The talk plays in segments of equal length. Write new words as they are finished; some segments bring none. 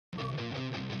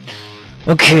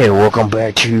Okay, welcome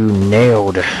back to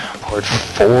Nailed, part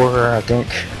 4, I think.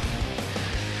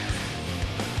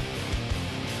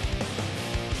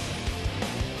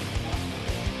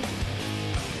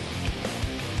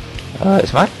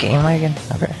 Is my game lagging?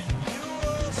 Okay.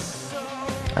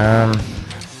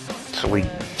 So we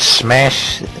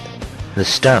smash the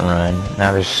stunt run.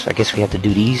 Now I guess we have to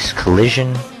do these,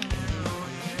 collision,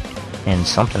 and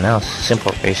something else,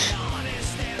 simple race,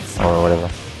 or whatever.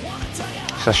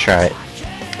 So let's try it.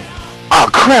 Oh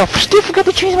crap, I still forgot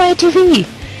to change my ATV!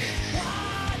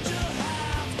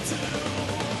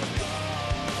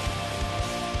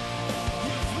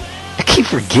 I keep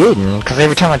forgetting, because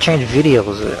every time I change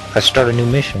videos, I start a new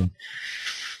mission.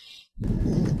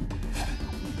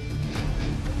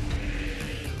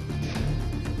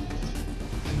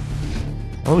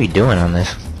 What are we doing on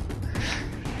this?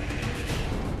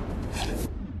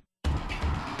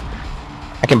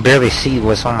 I can barely see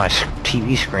what's on my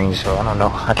TV screen, so I don't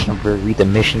know. I can't barely read the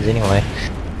missions anyway.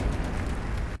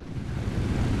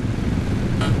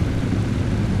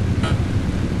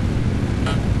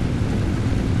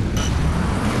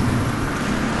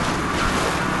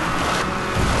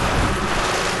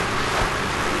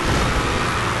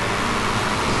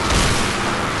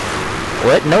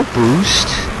 What? No boost?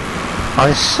 Oh,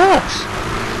 this sucks.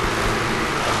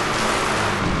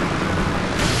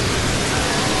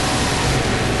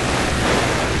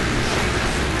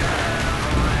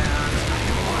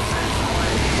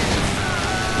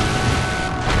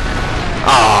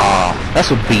 Oh,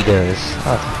 that's what B does.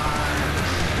 Oh.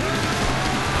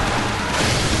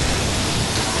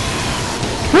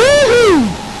 Woohoo!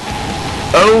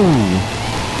 Oh!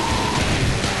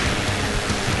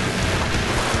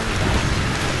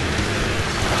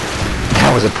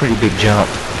 That was a pretty big jump.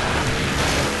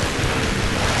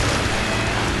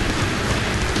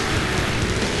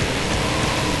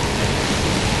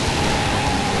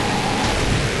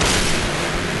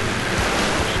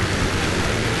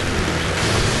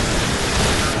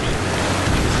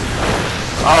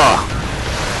 Oh!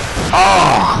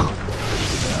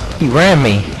 Oh! He ran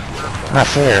me. Not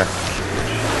fair.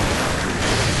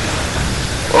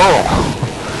 Oh!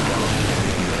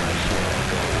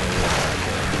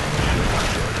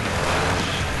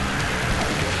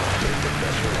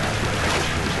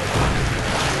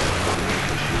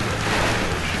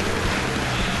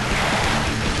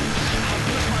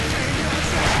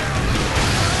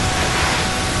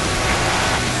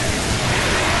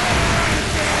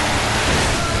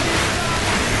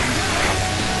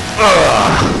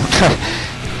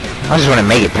 I just want to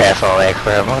make it past all that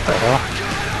crap. What the hell?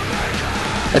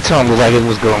 That song was like it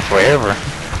was going forever.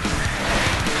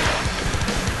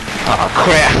 Oh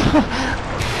crap!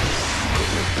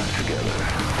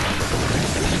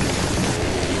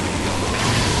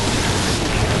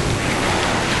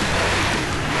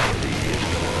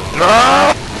 No!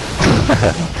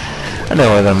 I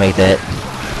know we're gonna make that.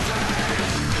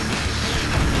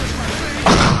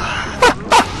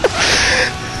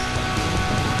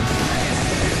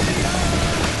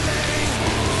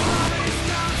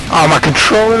 Oh, my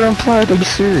controller unplugged? Are you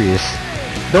serious?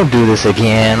 Don't do this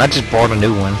again. I just bought a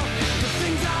new one.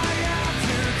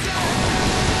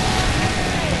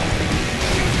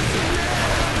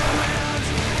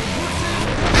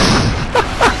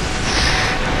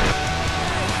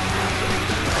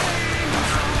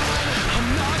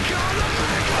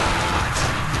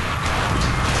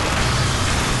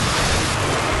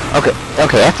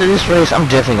 Okay, after this race, I'm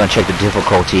definitely gonna check the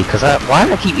difficulty, because why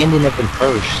do I keep ending up in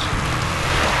first?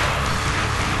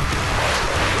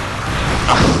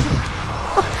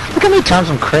 Look how many times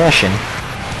I'm crashing.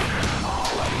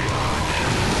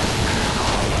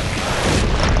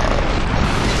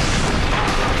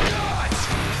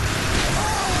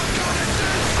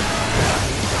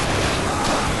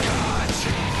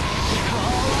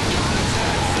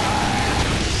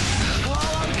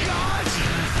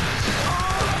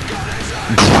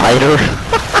 Glider?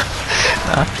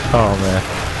 Oh man.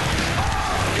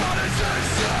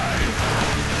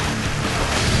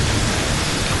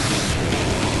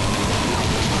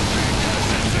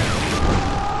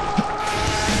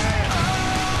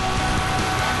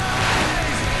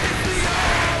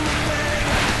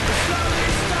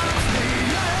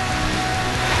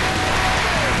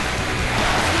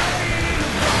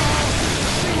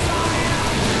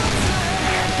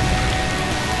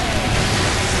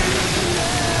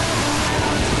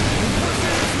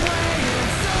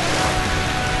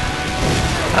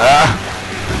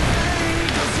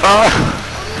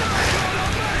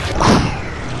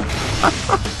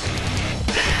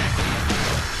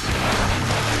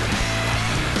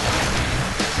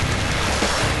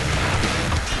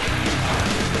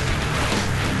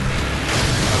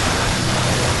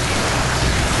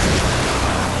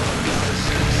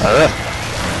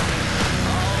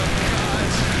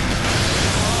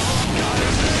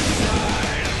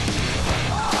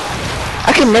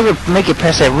 I can never make it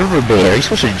past that riverbed. Are you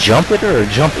supposed to jump it or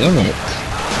jump in it?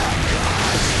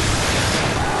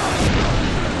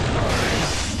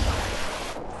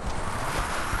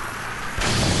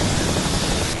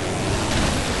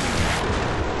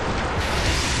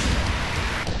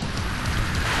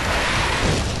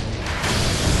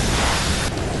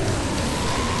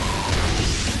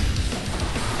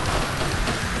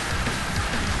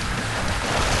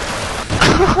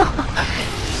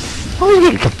 I was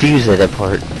getting confused at that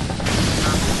part.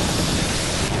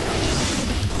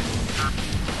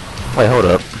 Wait, hold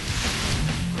up.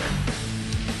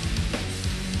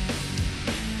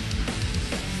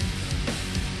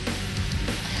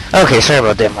 Okay, sorry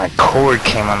about that. My cord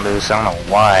came unloose. I don't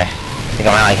know why. I think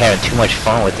I'm like having too much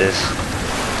fun with this.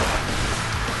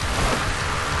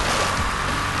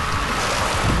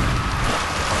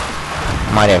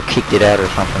 Might have kicked it out or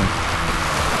something.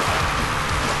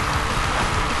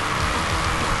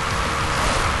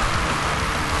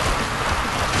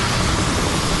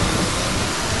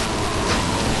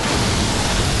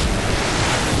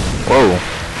 Whoa.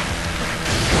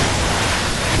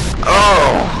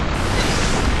 Oh!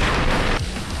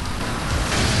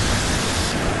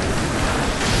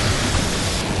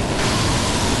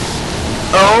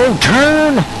 Oh,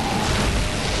 turn!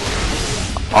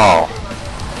 Oh.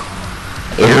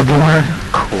 Airborne?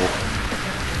 Cool.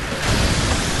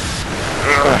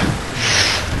 Ugh.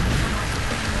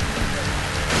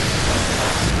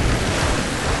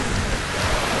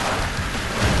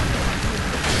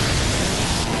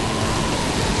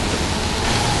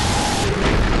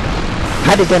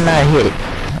 How did that not hit?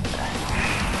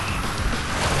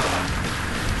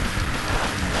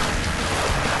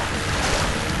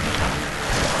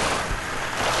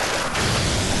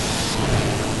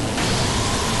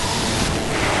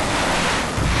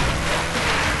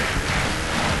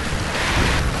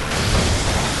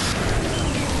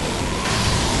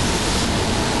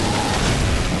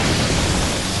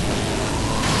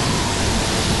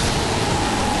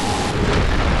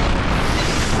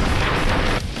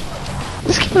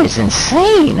 This game is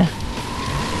insane!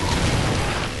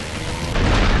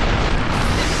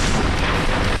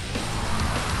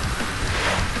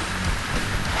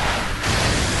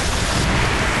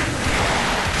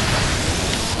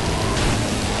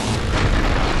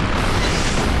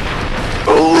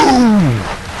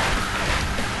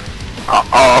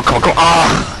 Oh, come on.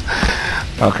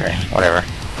 Oh. Okay, whatever.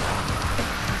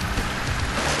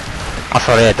 I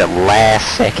thought it at the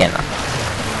last second.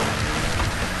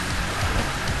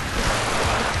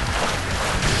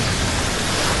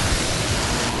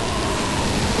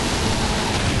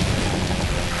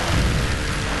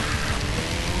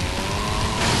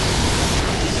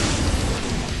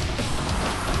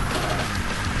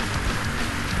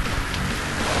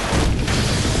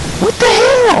 What the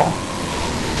hell?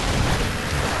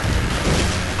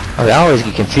 Okay, I always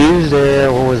get confused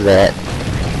there. What was that?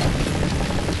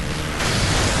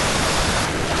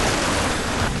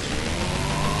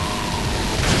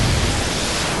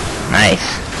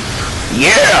 Nice.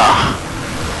 Yeah!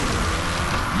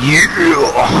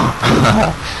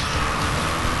 Yeah!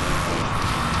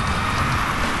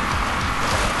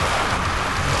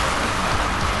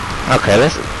 Okay,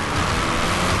 let's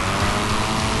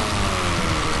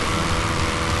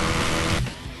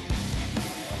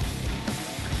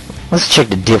check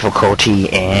the difficulty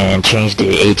and change the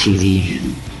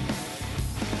ATV.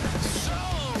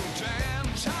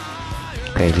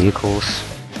 Okay, vehicles.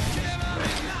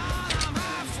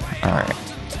 Alright.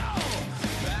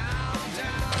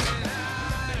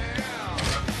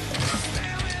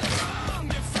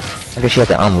 I guess you have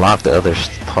to unlock the other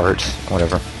parts,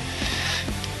 whatever.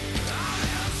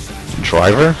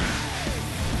 Driver?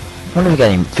 I wonder if we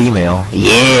got any female.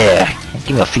 Yeah!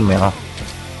 Give me a female.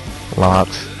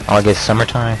 Locked. Oh, I guess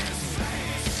summertime.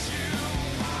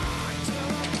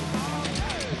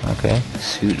 Okay,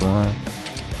 suit one.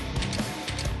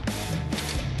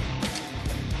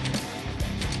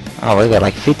 Oh, we got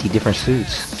like 50 different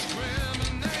suits.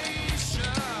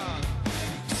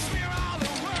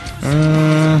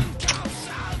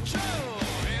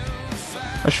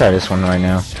 Let's try this one right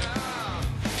now.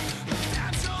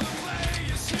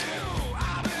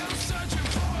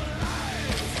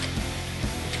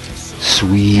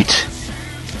 Sweet.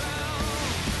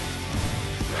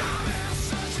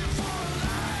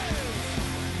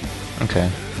 Okay.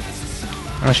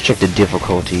 Let's check the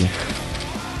difficulty.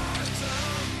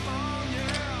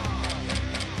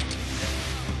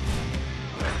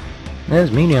 That's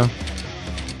medium.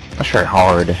 Let's try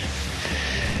hard.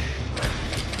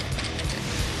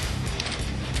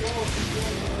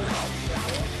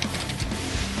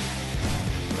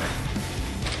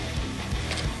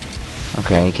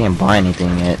 Okay, you can't buy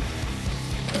anything yet.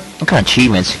 What kind of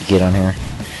achievements you get on here?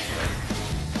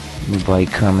 New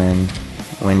bike coming.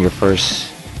 Win your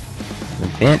first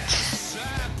event.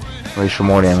 Race for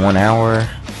more than 1 hour.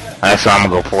 That's what I'm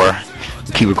gonna go for.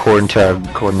 Keep recording till I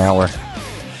record an hour.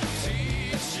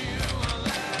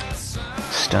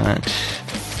 Stunt.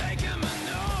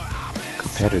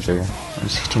 Competitor.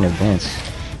 16 events.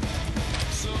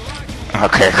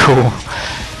 Okay, cool.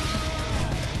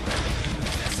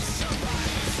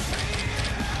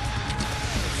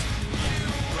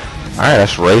 Alright,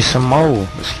 let's race some more.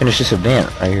 Let's finish this event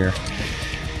right here.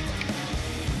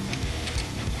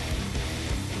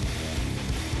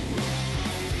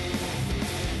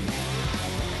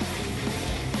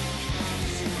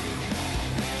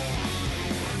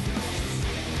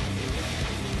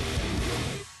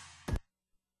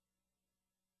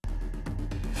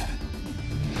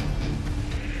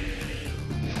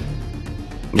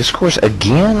 This course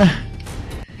again?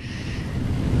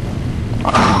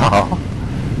 Oh,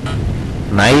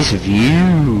 nice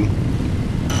view.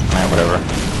 Alright, whatever.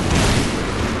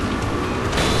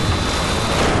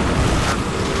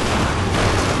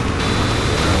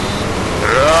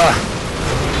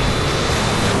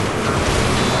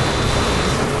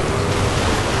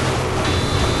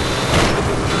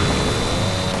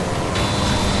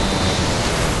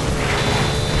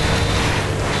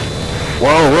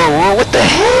 Whoa, whoa, whoa, what the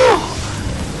hell?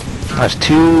 That's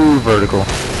too vertical.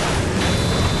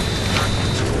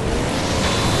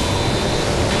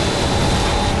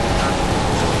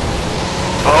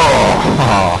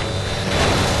 Oh,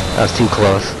 that was too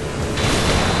close.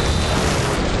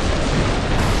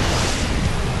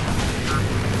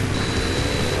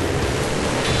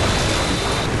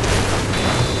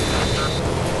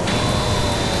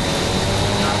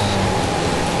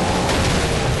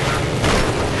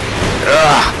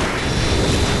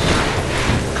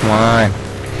 Come on.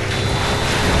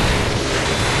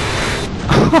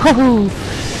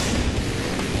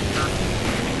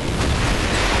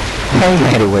 I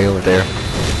made it way over there.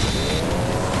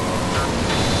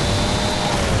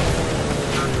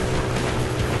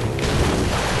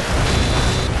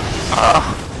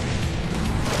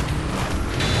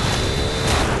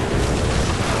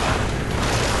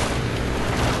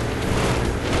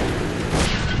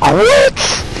 What?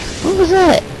 What was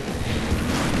that?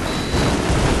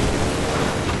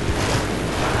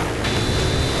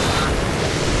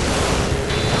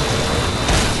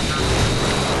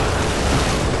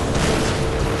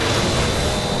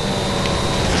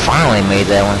 Finally made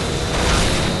that one.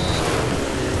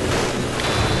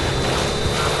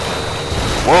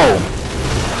 Whoa!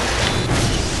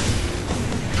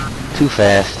 Too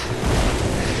fast.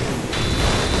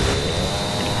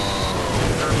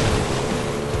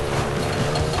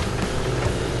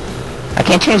 I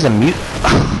can't change the mute.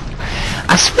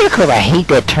 I swear to God, I hate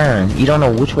that turn. You don't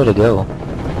know which way to go.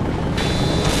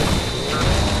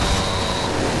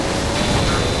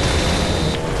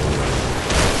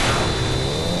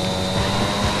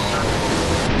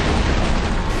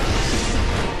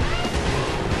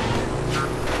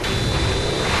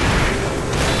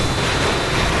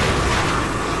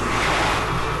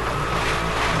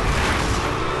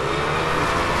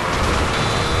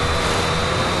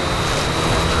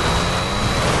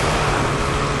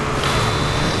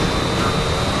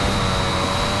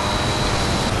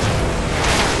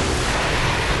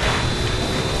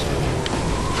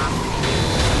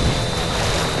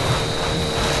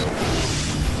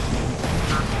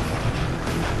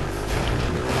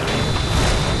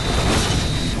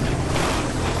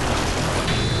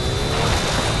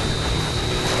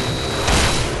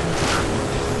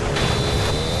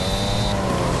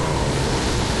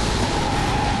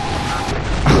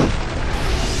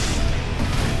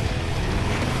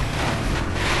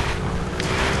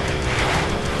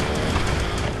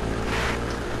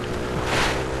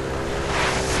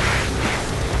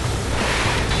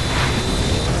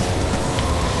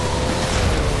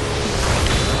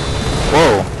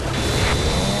 Whoa.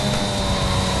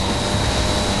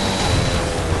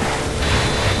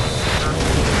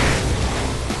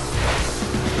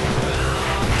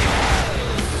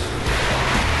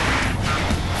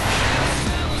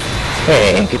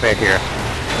 Hey, get back here.